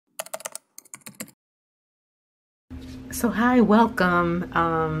So hi, welcome.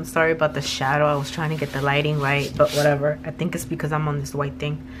 Sorry about the shadow. I was trying to get the lighting right, but whatever. I think it's because I'm on this white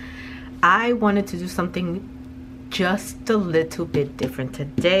thing. I wanted to do something just a little bit different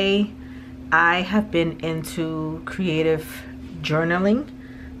today. I have been into creative journaling,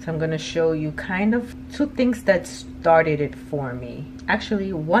 so I'm going to show you kind of two things that started it for me.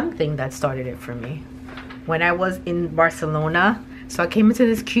 Actually, one thing that started it for me. When I was in Barcelona, so I came into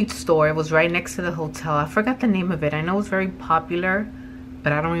this cute store. It was right next to the hotel. I forgot the name of it. I know it was very popular,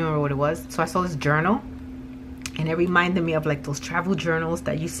 but I don't remember what it was. So I saw this journal, and it reminded me of like those travel journals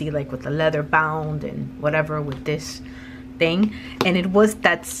that you see like with the leather bound and whatever with this thing. And it was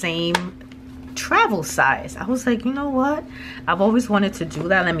that same travel size. I was like, you know what? I've always wanted to do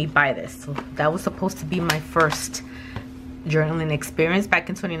that. Let me buy this. So that was supposed to be my first journaling experience back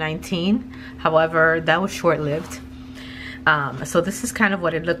in 2019. However, that was short-lived. So this is kind of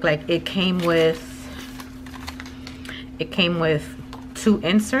what it looked like. It came with two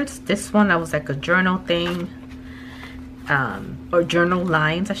inserts. This one that was like a journal thing, or journal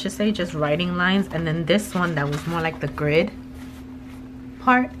lines I should say, just writing lines. And then this one that was more like the grid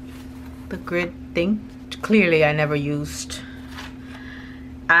part, the grid thing. Clearly I never used.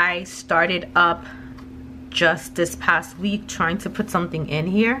 I started up just this past week trying to put something in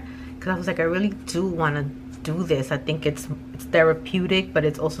here because I was like, I really do want to do this. I think it's therapeutic, but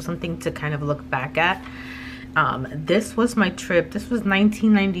it's also something to kind of look back at. This was my trip. This was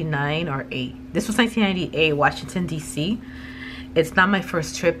 1999 or 8. This was 1998, Washington DC. It's not my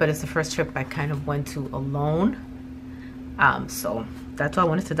first trip, but it's the first trip I kind of went to alone. So that's why I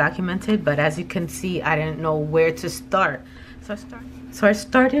wanted to document it. But as you can see, I didn't know where to start. So I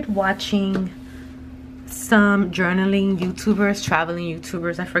started watching some journaling YouTubers, traveling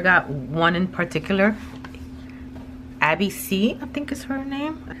YouTubers. I forgot one in particular. Abby C, I think is her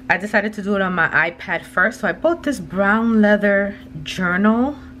name. I decided to do it on my iPad first. So I bought this brown leather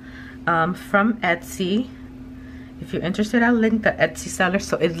journal from Etsy. If you're interested, I'll link the Etsy seller.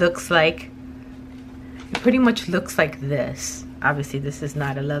 So it looks like, it pretty much looks like this. Obviously this is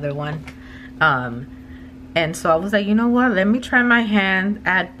not a leather one. And so I was like, you know what? Let me try my hand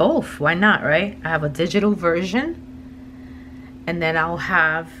at both. Why not, right? I have a digital version, and then I'll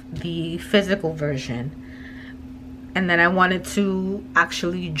have the physical version. And then I wanted to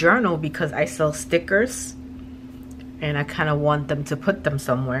actually journal because I sell stickers and I kind of want them to put them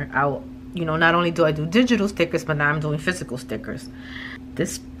somewhere. You know, not only do I do digital stickers, but now I'm doing physical stickers.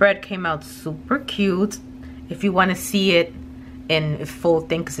 This spread came out super cute. If you want to see it in full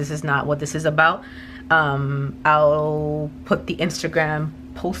thing, because this is not what this is about, I'll put the Instagram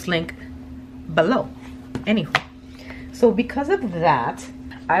post link below. Anywho, so because of that,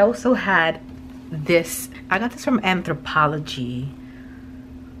 I also had this. I got this from Anthropology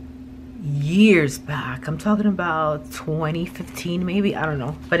years back. I'm talking about 2015 maybe, I don't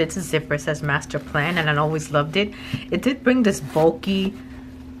know, but it's a zipper. It says master plan, and I always loved it. It did bring this bulky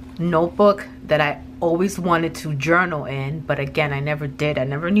notebook that I always wanted to journal in, but again, I never did. I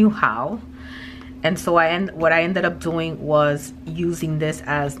never knew how. And so what I ended up doing was using this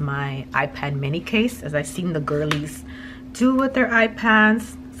as my iPad mini case, as I've seen the girlies do with their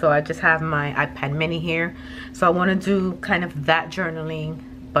iPads. So I just have my iPad mini here. So I want to do kind of that journaling,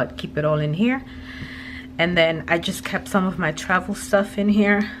 but keep it all in here. And then I just kept some of my travel stuff in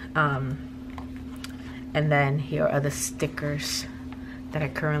here. And then here are the stickers that I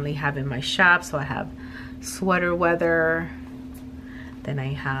currently have in my shop. So I have sweater weather. Then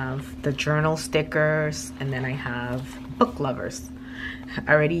I have the journal stickers, and then I have book lovers.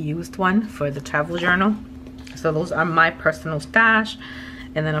 I already used one for the travel journal. So those are my personal stash.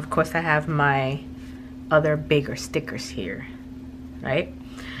 And then of course I have my other bigger stickers here, right?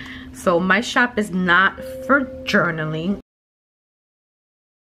 So my shop is not for journaling.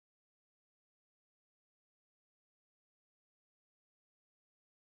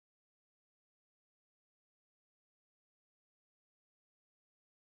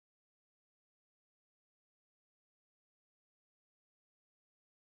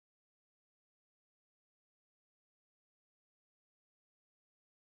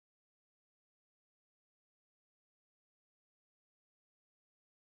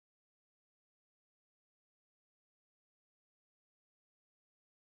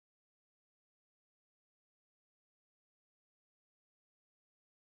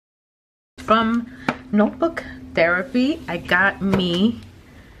 From Notebook Therapy, I got me,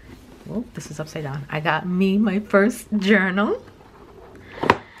 oh, this is upside down. I got me my first journal.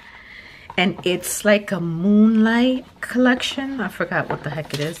 And it's like a moonlight collection. I forgot what the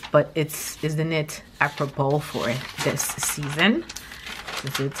heck it is, but isn't it apropos for this season?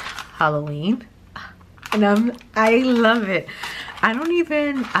 Because it's Halloween. And I love it. I don't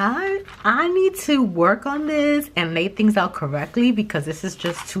even, I need to work on this and lay things out correctly, because this is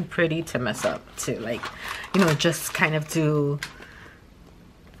just too pretty to mess up, to like, you know, just kind of do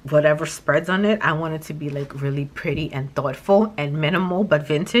whatever spreads on it. I want it to be like really pretty and thoughtful and minimal but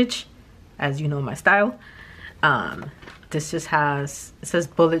vintage, as you know my style. This just has, it says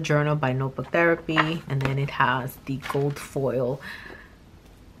bullet journal by Notebook Therapy, and then it has the gold foil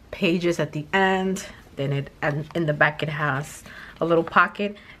pages at the end. Then and in the back it has a little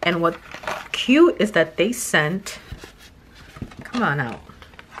pocket. And what cute is that they sent, come on out,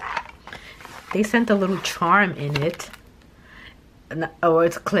 they sent a little charm in it. Oh,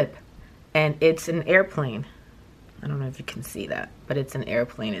 it's a clip, and it's an airplane. I don't know if you can see that, but it's an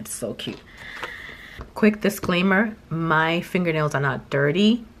airplane. It's so cute. Quick disclaimer, my fingernails are not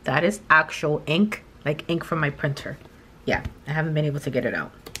dirty. That is actual ink, like ink from my printer. Yeah, I haven't been able to get it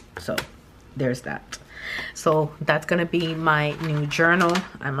out, so there's that. So that's gonna be my new journal.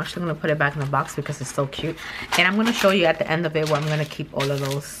 I'm actually gonna put it back in the box because it's so cute, and I'm gonna show you at the end of it where I'm gonna keep all of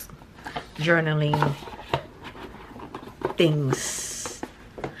those journaling things.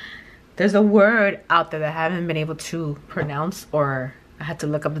 There's a word out there that I haven't been able to pronounce, or I had to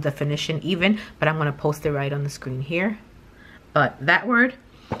look up the definition even, but I'm gonna post it right on the screen here. But that word,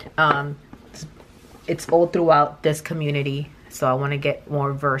 it's all throughout this community, so I want to get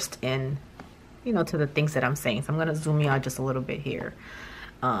more versed in, you know, to the things that I'm saying. So I'm gonna zoom you out just a little bit here.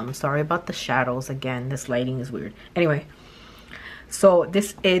 Sorry about the shadows again, this lighting is weird. Anyway, so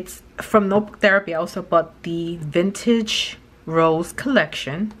this, it's from Notebook Therapy. I also bought the Vintage Rose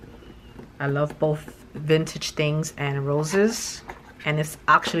collection. I love both vintage things and roses, and it's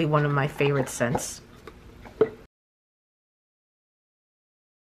actually one of my favorite scents.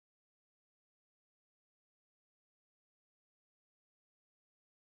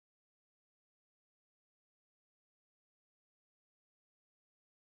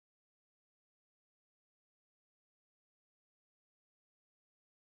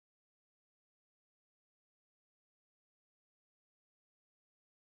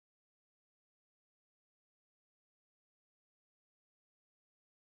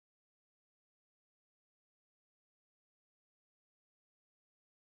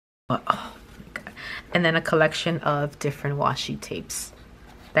 Oh my God. And then a collection of different washi tapes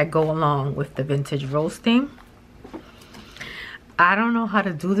that go along with the vintage rose theme. I don't know how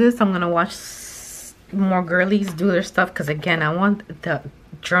to do this. I'm gonna watch more girlies do their stuff, because again, I want the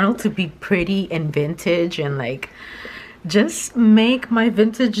journal to be pretty and vintage and like just make my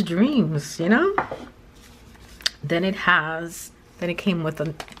vintage dreams, you know. Then it came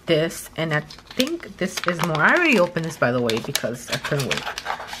with this, and I think this is more. I already opened this, by the way, because I couldn't wait.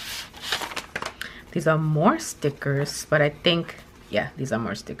 These are more stickers, but I think, yeah, these are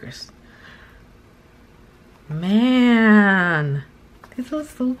more stickers. Man, these are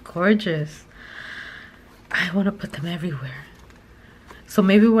so gorgeous. I want to put them everywhere. So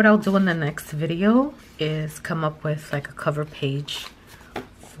maybe what I'll do in the next video is come up with like a cover page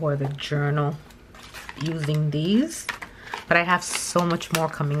for the journal using these. But I have so much more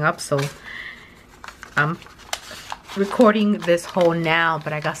coming up, so I'm recording this whole now,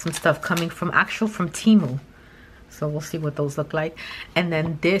 but I got some stuff coming from TEMU, so we'll see what those look like. And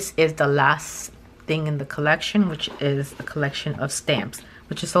then this is the last thing in the collection, which is a collection of stamps,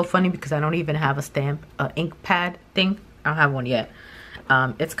 which is so funny because I don't even have a stamp ink pad thing. I don't have one yet.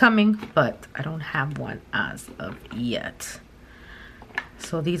 It's coming, but I don't have one as of yet.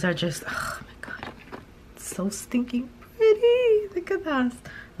 So these are just, oh my God, so stinking pretty. Look at that.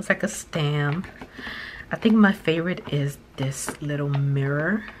 It's like a stamp. I think my favorite is this little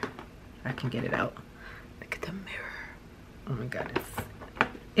mirror. I can get it out. Look at the mirror. Oh my God,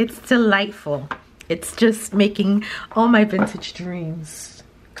 it's delightful. It's just making all my vintage dreams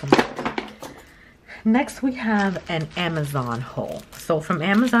come on. Next we have an Amazon haul. So from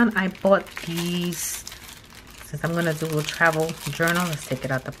Amazon I bought these. Since I'm gonna do a travel journal, let's take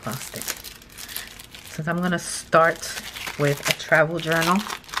it out the plastic. Since I'm gonna start with a travel journal,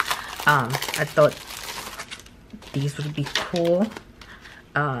 I thought these would be cool.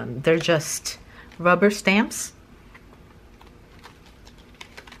 They're just rubber stamps,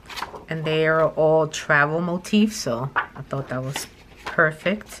 and they are all travel motifs, so I thought that was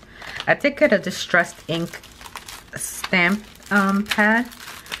perfect. I did get a distressed ink stamp pad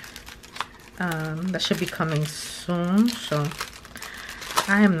that should be coming soon, so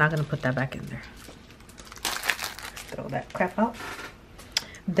I am not gonna put that back in there. Throw that crap out.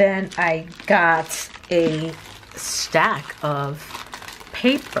 Then I got a stack of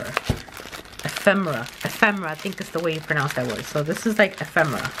paper, ephemera, I think is the way you pronounce that word. So this is like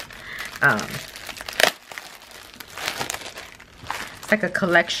ephemera. It's like a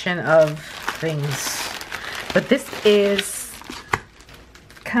collection of things. But this is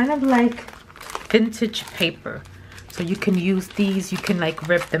kind of like vintage paper. So you can use these, you can like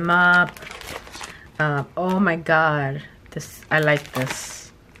rip them up. Oh my god, this, I like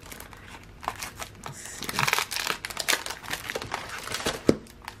this. Let's see.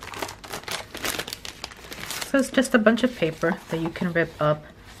 So it's just a bunch of paper that you can rip up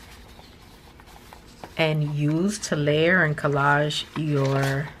and use to layer and collage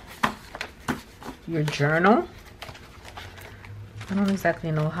your journal. I don't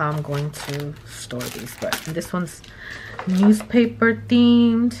exactly know how I'm going to store these, but this one's newspaper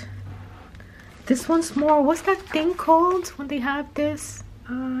themed. This one's more, what's that thing called when they have this?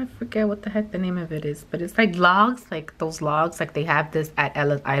 I forget what the heck the name of it is, but it's like logs, like those logs, like they have this at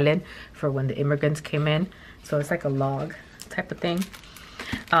Ellis Island for when the immigrants came in. So it's like a log type of thing.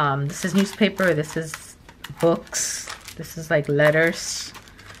 This is newspaper, this is books, this is like letters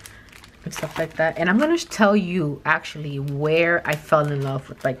and stuff like that. And I'm gonna tell you actually where I fell in love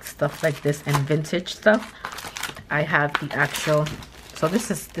with like stuff like this and vintage stuff. I have the actual, so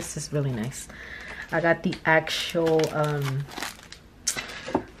this is really nice. I got the actual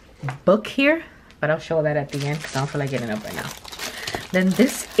book here, but I'll show that at the end because I don't feel like getting up right now. Then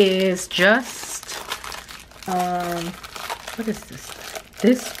this is just what is this?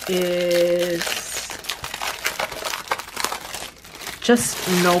 This is just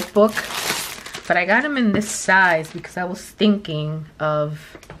notebook, but I got them in this size because I was thinking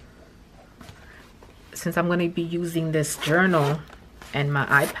of, since I'm going to be using this journal and my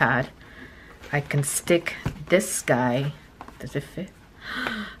iPad, I can stick this guy. Does it fit?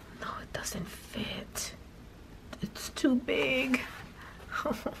 No, it doesn't fit. It's too big.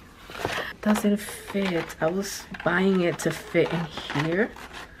 It doesn't fit. I was buying it to fit in here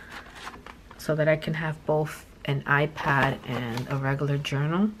so that I can have both an iPad and a regular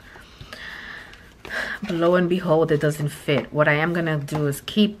journal. But lo and behold, it doesn't fit. What I am gonna do is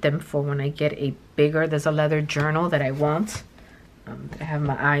keep them for when I get a bigger, there's a leather journal that I want. I have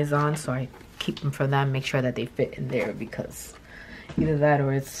my eyes on, so I keep them for them, make sure that they fit in there, because either that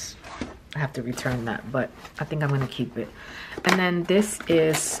or it's, I have to return that, but I think I'm gonna keep it. And then this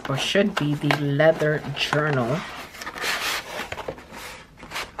is, or should be, the leather journal.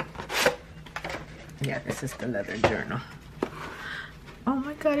 Yeah, this is the leather journal. Oh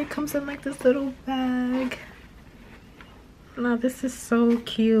my god, it comes in like this little bag. No, this is so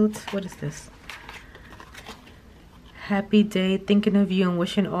cute. What is this? Happy day, thinking of you and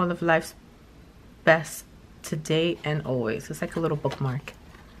wishing all of life's best today and always. It's like a little bookmark.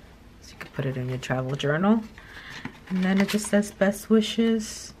 So you can put it in your travel journal. And then it just says best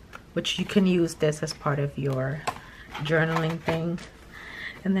wishes, which you can use this as part of your journaling thing.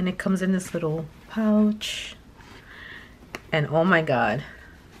 And then it comes in this little pouch. And oh my god,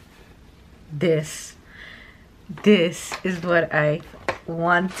 this is what I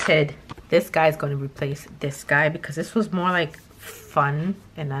wanted. This guy's going to replace this guy because this was more like fun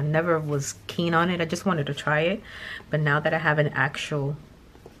and I never was keen on it. I just wanted to try it. But now that I have an actual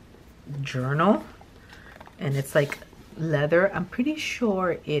journal and it's like leather, I'm pretty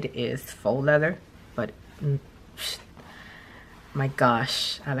sure it is faux leather, but my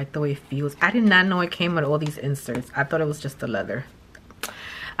gosh, I like the way it feels. I did not know it came with all these inserts. I thought it was just the leather.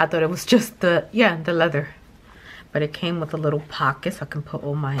 I thought it was just the leather. But it came with a little pocket so I can put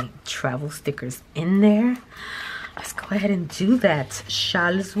all my travel stickers in there. Let's go ahead and do that,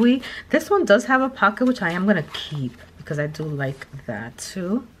 shall we? This one does have a pocket, which I am going to keep because I do like that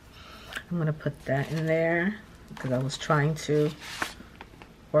too. I'm going to put that in there because I was trying to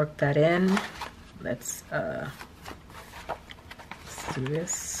work that in. Let's do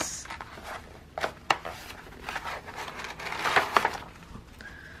this.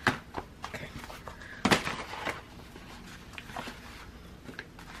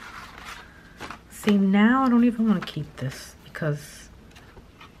 See, now I don't even want to keep this because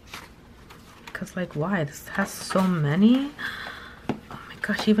like, why? This has so many. Oh my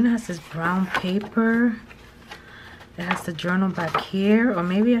gosh, even has this brown paper. It has the journal back here, or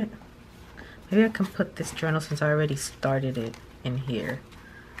maybe I can put this journal since I already started it in here.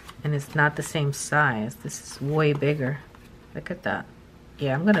 And it's not the same size. This is way bigger. Look at that.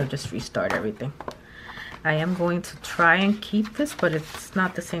 Yeah, I'm gonna just restart everything. I am going to try and keep this, but it's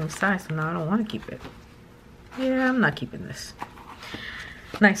not the same size, so now I don't want to keep it. Yeah, I'm not keeping this.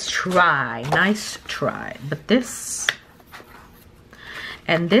 Nice try, nice try. But this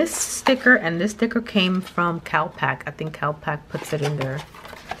and this sticker came from Calpac. I think Calpac puts it in there.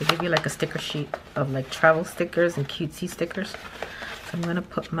 They give you like a sticker sheet of like travel stickers and cutesy stickers. So I'm gonna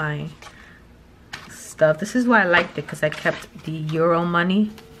put my stuff. This is why I liked it, because I kept the Euro money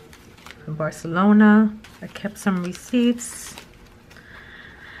from Barcelona. I kept some receipts.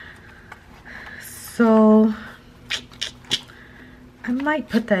 So I might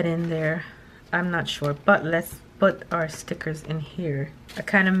put that in there. I'm not sure, but let's put our stickers in here. I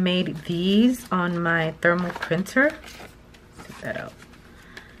kind of made these on my thermal printer. Take that out.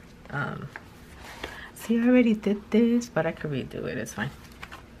 See, I already did this, but I could redo it. It's fine.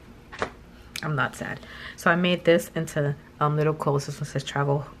 I'm not sad. So I made this into little quotes. This one says,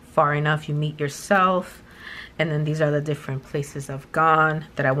 travel far enough, you meet yourself. And then these are the different places I've gone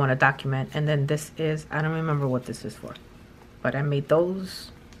that I want to document. And then this is, I don't remember what this is for, but I made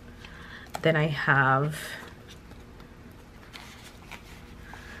those. Then I have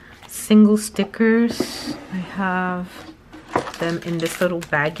single stickers. I have them in this little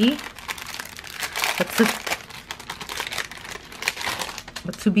baggie.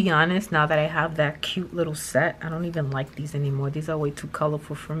 But to be honest, now that I have that cute little set, I don't even like these anymore. These are way too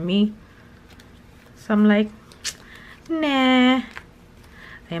colorful for me. So I'm like, nah. I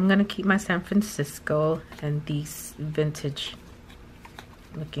am gonna keep my San Francisco and these vintage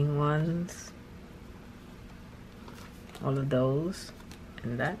looking ones. All of those,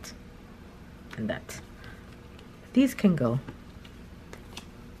 and that, and that. These can go.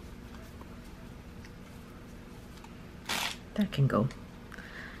 That can go.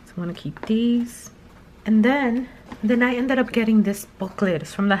 So I'm gonna keep these. And then I ended up getting this booklet.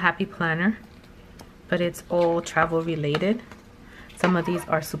 It's from the Happy Planner, but it's all travel related. Some of these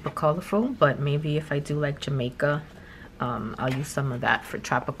are super colorful, but maybe if I do like Jamaica, I'll use some of that for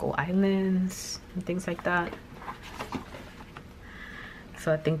tropical islands and things like that.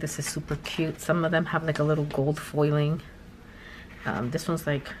 So I think this is super cute. Some of them have like a little gold foiling. This one's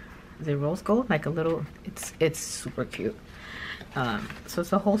like, is it rose gold? Like a little, it's super cute. So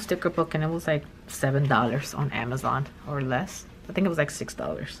it's a whole sticker book, and it was like $7 on Amazon or less. I think it was like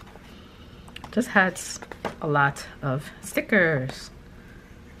 $6. Just has a lot of stickers.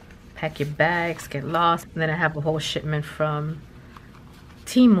 Pack your bags, get lost. And then I have a whole shipment from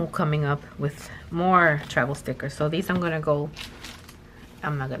TEMU coming up with more travel stickers. So these I'm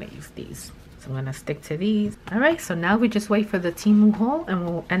not gonna use these. So I'm gonna stick to these. All right, so now we just wait for the TEMU haul, and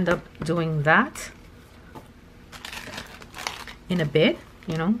we'll end up doing that in a bit.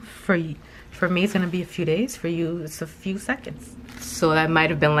 You know, for me it's gonna be a few days. For you, it's a few seconds. So that might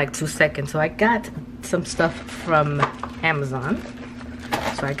have been like 2 seconds. So I got some stuff from Amazon.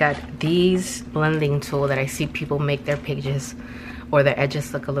 So I got these blending tool that I see people make their pages or their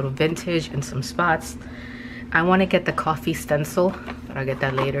edges look a little vintage in some spots. I want to get the coffee stencil, but I'll get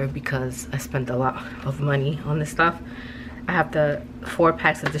that later because I spent a lot of money on this stuff. I have the 4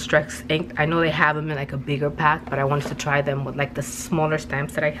 packs of Distress ink. I know they have them in like a bigger pack, but I wanted to try them with like the smaller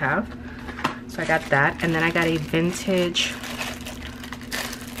stamps that I have. So I got that, and then I got a vintage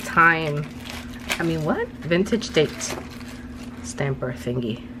vintage date stamper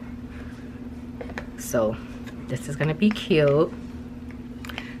thingy. So this is gonna be cute.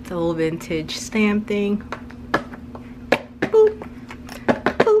 It's a little vintage stamp thing. Boop,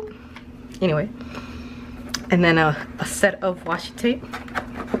 boop. Anyway, and then a set of washi tape.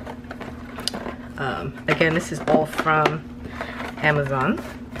 Again, this is all from Amazon.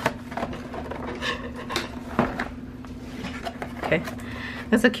 Okay,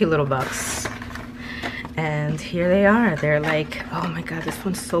 that's a cute little box. And here they are. They're like, oh my god, this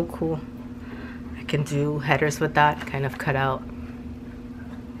one's so cool. I can do headers with that, kind of cut out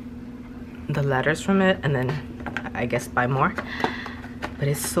the letters from it, and then I guess buy more. But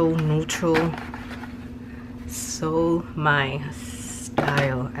it's so neutral, so my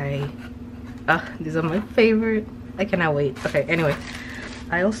style. These are my favorite. I cannot wait. Okay, anyway,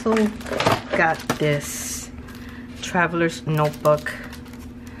 I also got this Traveler's Notebook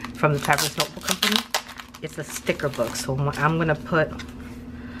from the Traveler's Notebook Company. It's a sticker book, so I'm gonna put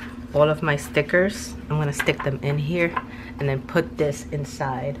all of my stickers, I'm gonna stick them in here and then put this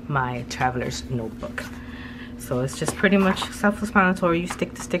inside my Traveler's Notebook. So it's just pretty much self-explanatory. You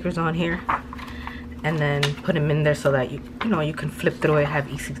stick the stickers on here and then put them in there so that you can flip through it, have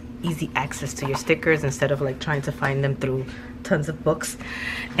easy access to your stickers instead of like trying to find them through tons of books.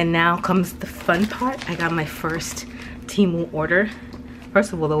 And now comes the fun part. I got my first TEMU order.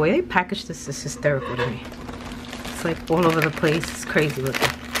 First of all, the way they packaged this is hysterical to me. It's like all over the place. It's crazy looking.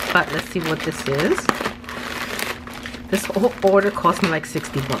 But let's see what this is. This whole order cost me like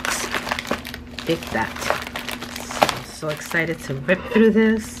 60 bucks. If that. So I'm so excited to rip through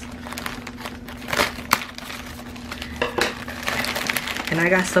this. And I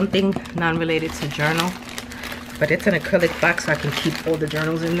got something non-related to journal, but it's an acrylic box so I can keep all the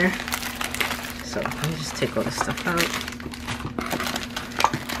journals in there. So let me just take all this stuff out.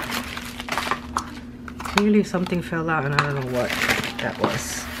 Clearly something fell out and I don't know what that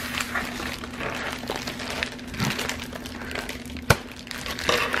was.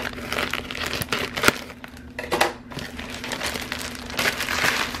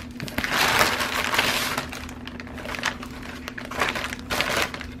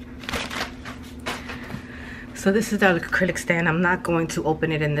 So this is the acrylic stand. I'm not going to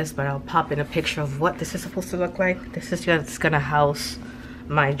open it in this, but I'll pop in a picture of what this is supposed to look like. This is just gonna house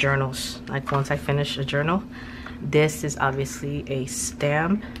my journals. Like once I finish a journal, this is obviously a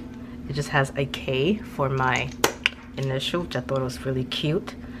stamp. It just has a K for my initial, which I thought was really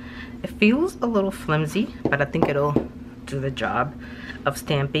cute. It feels a little flimsy, but I think it'll do the job of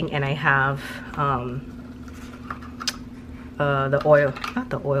stamping. And I have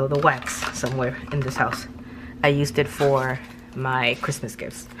the wax somewhere in this house. I used it for my Christmas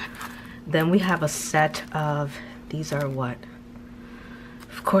gifts. Then we have a set of, these are what?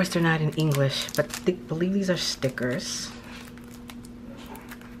 Of course they're not in English, but I believe these are stickers.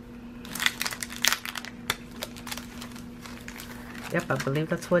 Yep, I believe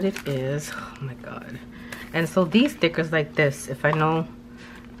that's what it is. Oh my god. And so these stickers like this, if I know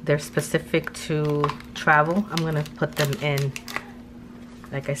they're specific to travel, I'm gonna put them in,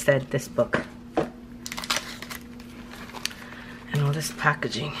 like I said, this book. And all this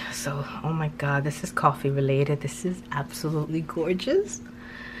packaging. So, oh my god, this is coffee related. This is absolutely gorgeous.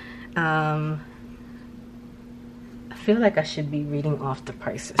 I feel like I should be reading off the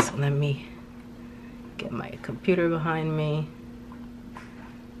prices. So let me get my computer behind me.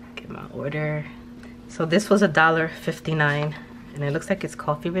 Get my order. So this was $1.59, and it looks like it's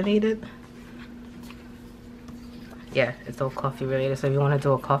coffee related. Yeah, it's all coffee related. So if you want to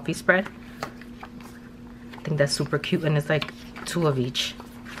do a coffee spread, I think that's super cute, and it's like 2 of each.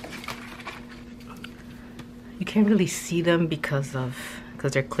 You can't really see them because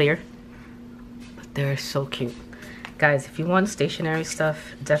they're clear, but they're so cute. Guys, if you want stationery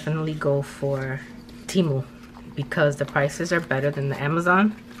stuff, definitely go for TEMU because the prices are better than the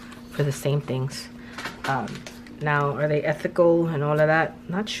Amazon for the same things. Now, are they ethical and all of that?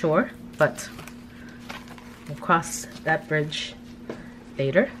 Not sure, but we'll cross that bridge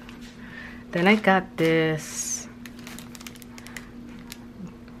later. Then I got this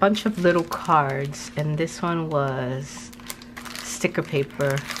bunch of little cards, and this one was sticker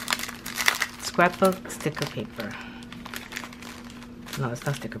paper, scrapbook sticker paper. No, it's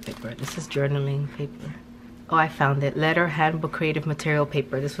not sticker paper. This is journaling paper. Oh, I found it. Letter Handbook Creative Material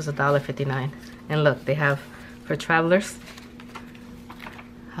Paper. This was $1.59. And look, they have for travelers.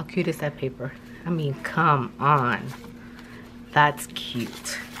 How cute is that paper? I mean, come on. That's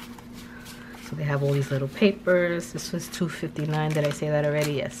cute. So they have all these little papers. This was $2.59. Did I say that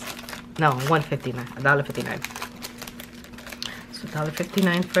already? Yes. No, $1.59. $1.59. So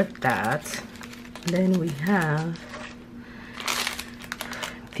 $1.59 for that. Then we have,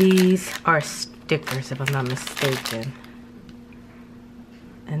 these are stickers, if I'm not mistaken.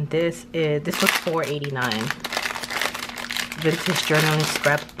 And this was $4.89. Vintage journaling,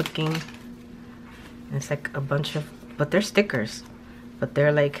 scrapbooking. And it's like a bunch of, but they're stickers, but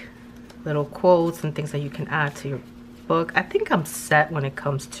they're like little quotes and things that you can add to your book. I think I'm set when it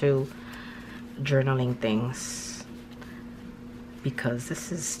comes to journaling things, because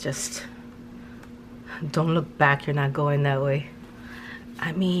this is just, don't look back, you're not going that way.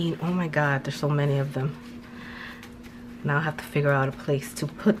 I mean, oh my god, there's so many of them. Now I have to figure out a place to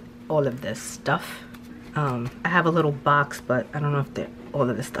put all of this stuff. I have a little box, but I don't know if all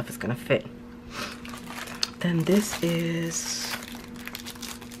of this stuff is gonna fit. Then this is,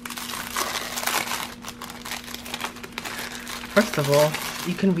 first of all,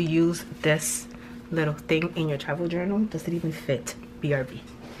 you can reuse this little thing in your travel journal. Does it even fit? BRB.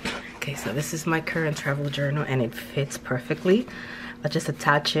 Okay, so this is my current travel journal and it fits perfectly. I'll just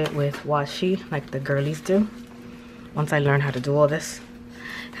attach it with washi like the girlies do. Once I learn how to do all this.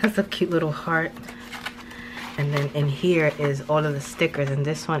 It has a cute little heart. And then in here is all of the stickers, and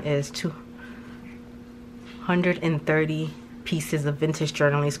this one is 230 pieces of vintage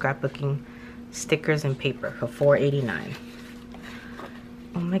journaling, scrapbooking, stickers, and paper for $4.89.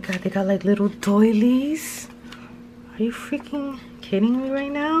 Oh my god, they got like little doilies. Are you freaking kidding me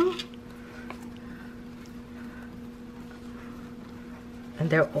right now? And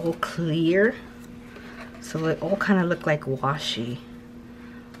they're all clear, so it all kind of look like washi.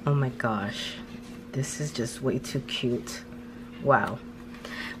 Oh my gosh, this is just way too cute. Wow.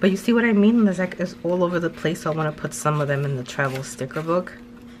 But you see what I mean? There's like, it's all over the place, so I want to put some of them in the travel sticker book.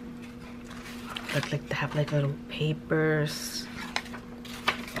 But like they have like little papers.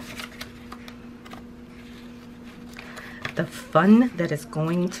 the fun that is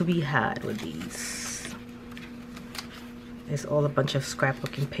going to be had with these. There's all a bunch of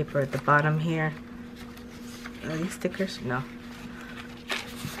scrapbooking paper at the bottom here. Are these stickers? No.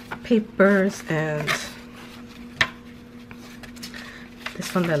 Papers, and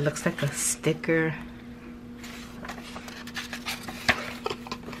this one that looks like a sticker.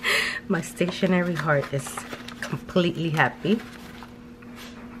 My stationery heart is completely happy.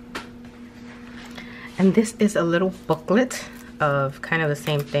 And this is a little booklet of kind of the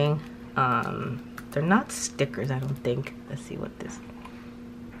same thing. They're not stickers, I don't think. Let's see what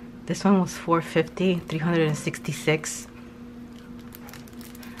this one was $4.50, 366.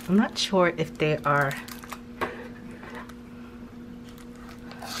 I'm not sure if they are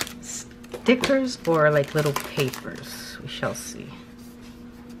stickers or like little papers. We shall see.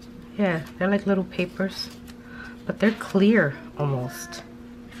 Yeah, they're like little papers, but they're clear almost.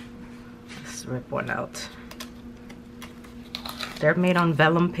 Let's rip one out. They're made on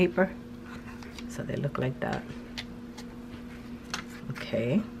vellum paper, so they look like that.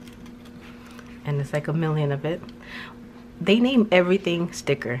 Okay. And it's like a million of it. They name everything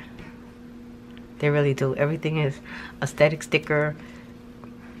sticker. They really do. Everything is aesthetic sticker.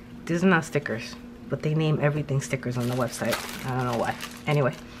 These are not stickers, but they name everything stickers on the website. I don't know why.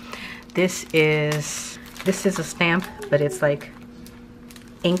 Anyway, this is a stamp, but it's like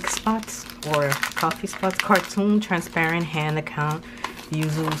ink spots or coffee spots. Cartoon, transparent, hand account,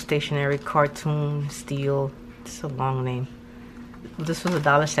 yuzu, stationery, cartoon, steel. This is a long name. This was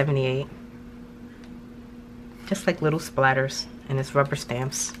 $1.78. Just like little splatters, and it's rubber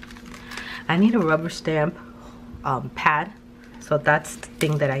stamps. I need a rubber stamp pad, so that's the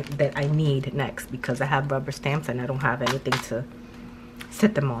thing that I need next, because I have rubber stamps and I don't have anything to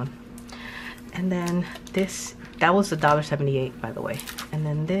sit them on. And then that was $1.78, by the way. And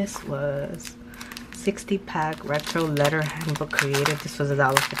then this was 60 pack retro letter handbook creative. This was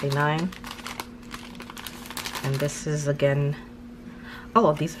 $1.59. And this is again,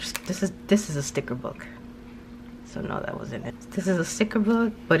 oh, this is a sticker book. So no, that wasn't it. This is a sticker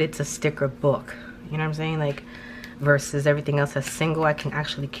book, but it's a sticker book. You know what I'm saying? Like, versus everything else as single. I can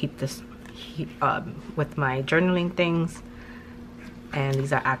actually keep this with my journaling things. And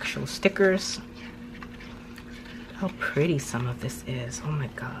these are actual stickers. How pretty some of this is. Oh my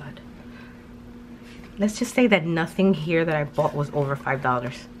God. Let's just say that nothing here that I bought was over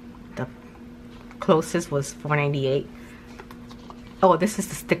 $5. The closest was $4.98. Oh, this is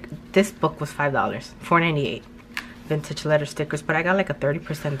the stick. This book was $5. $4.98. Vintage letter stickers, but I got like a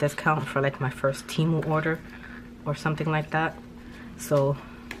 30% discount for like my first TEMU order or something like that. So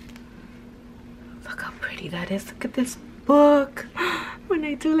look how pretty that is. Look at this book. When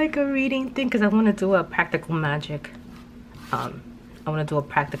I do like a reading thing, because I want to do a practical magic I want to do a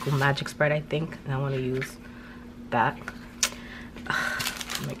practical magic spread, I think, and I want to use that.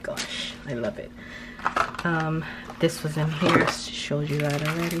 Oh my gosh, I love it. This was in here, showed you that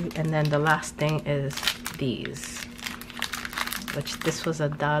already. And then the last thing is these, which this was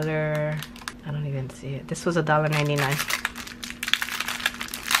 $1. I don't even see it. This was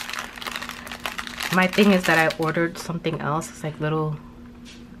 $1.99. My thing is that I ordered something else. It's like little,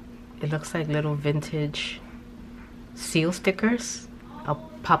 it looks like little vintage seal stickers. I'll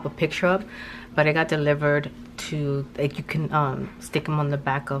pop a picture up, but it got delivered to, like, you can stick them on the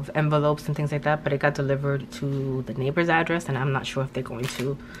back of envelopes and things like that, but it got delivered to the neighbor's address, and I'm not sure if they're going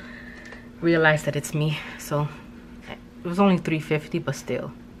to realize that it's me. So it was only $3.50, but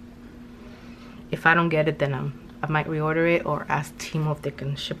still, if I don't get it, then I might reorder it or ask TEMU if they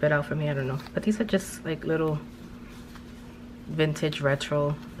can ship it out for me. I don't know. But these are just like little vintage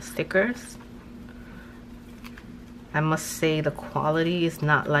retro stickers. I must say the quality is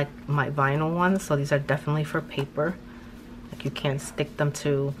not like my vinyl ones, so these are definitely for paper. Like, you can't stick them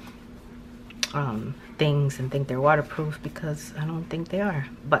to things and think they're waterproof, because I don't think they are,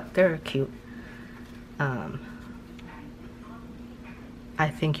 but they're cute. I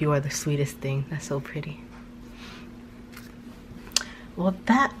think you are the sweetest thing. That's so pretty. Well,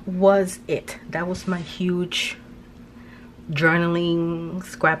 that was it. That was my huge journaling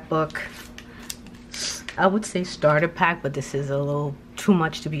scrapbook, I would say starter pack, but this is a little too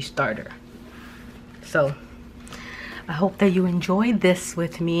much to be starter. So I hope that you enjoyed this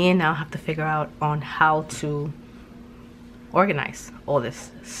with me, and I'll have to figure out on how to organize all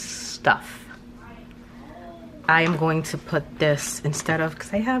this stuff. I am going to put this instead of,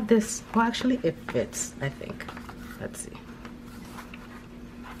 because I have this, well, actually it fits, I think. Let's see.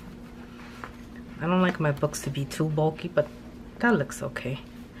 I don't like my books to be too bulky, but that looks okay.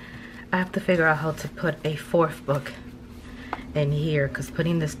 I have to figure out how to put a fourth book in here, because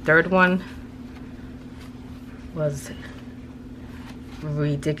putting this third one was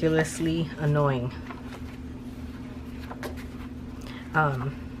ridiculously annoying. I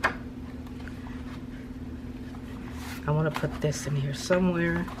want to put this in here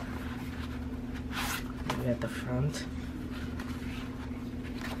somewhere, maybe at the front,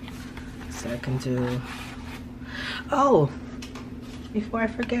 so I can do. Oh, before I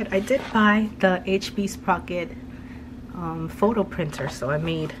forget, I did buy the HP Sprocket photo printer. So I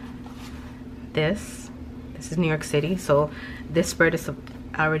made this. This is New York City. So this spread is,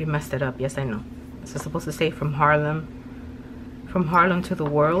 I already messed it up. Yes, I know. This is supposed to say from Harlem to the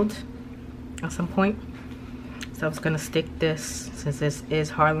world at some point. So I was gonna stick this since this is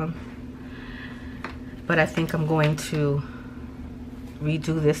Harlem. But I think I'm going to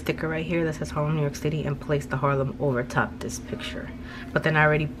redo this sticker right here that says Harlem, New York City, and place the Harlem over top this picture. But then I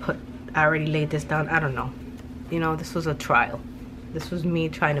already laid this down. I don't know. You know, this was a trial. This was me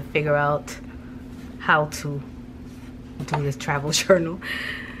trying to figure out how to do this travel journal.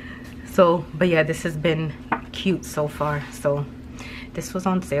 So, but yeah, this has been cute so far. So this was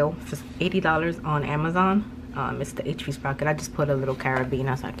on sale for $80 on Amazon. It's the HP Sprocket. I just put a little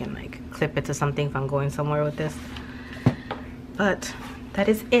carabiner so I can like clip it to something if I'm going somewhere with this. But that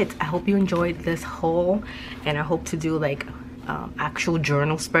is it. I hope you enjoyed this haul, and I hope to do like actual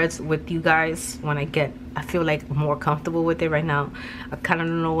journal spreads with you guys when I feel like more comfortable with it. Right now I kind of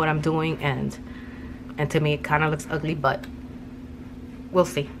don't know what I'm doing, and to me it kind of looks ugly, but we'll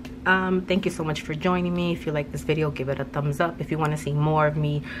see. Thank you so much for joining me. If you like this video, give it a thumbs up. If you want to see more of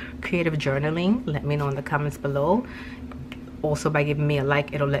me creative journaling, let me know in the comments below. Also, by giving me a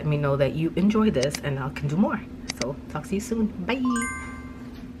like, it'll let me know that you enjoy this and I can do more. So talk to you soon. Bye.